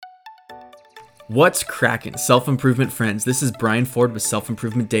What's crackin', self-improvement friends? This is Brian Ford with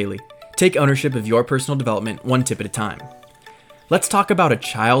Self-Improvement Daily. Take ownership of your personal development one tip at a time. Let's talk about a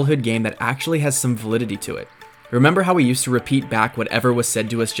childhood game that actually has some validity to it. Remember how we used to repeat back whatever was said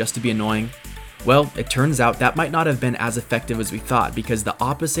to us just to be annoying? Well, it turns out that might not have been as effective as we thought because the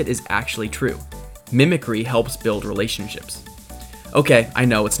opposite is actually true. Mimicry helps build relationships. Okay, I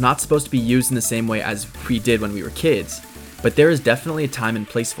know it's not supposed to be used in the same way as we did when we were kids, but there is definitely a time and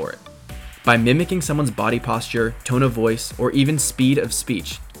place for it. By mimicking someone's body posture, tone of voice, or even speed of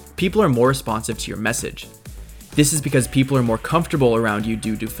speech, people are more responsive to your message. This is because people are more comfortable around you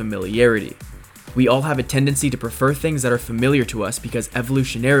due to familiarity. We all have a tendency to prefer things that are familiar to us because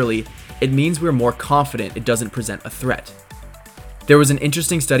evolutionarily, it means we're more confident it doesn't present a threat. There was an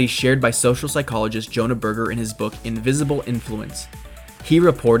interesting study shared by social psychologist Jonah Berger in his book Invisible Influence. He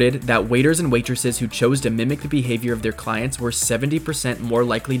reported that waiters and waitresses who chose to mimic the behavior of their clients were 70% more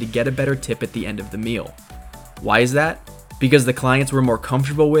likely to get a better tip at the end of the meal. Why is that? Because the clients were more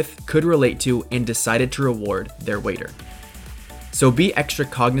comfortable with, could relate to, and decided to reward their waiter. So be extra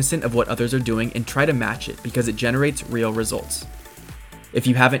cognizant of what others are doing and try to match it because it generates real results. If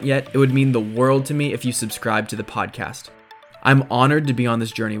you haven't yet, it would mean the world to me if you subscribe to the podcast. I'm honored to be on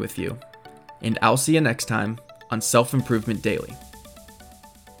this journey with you, and I'll see you next time on Self-Improvement Daily.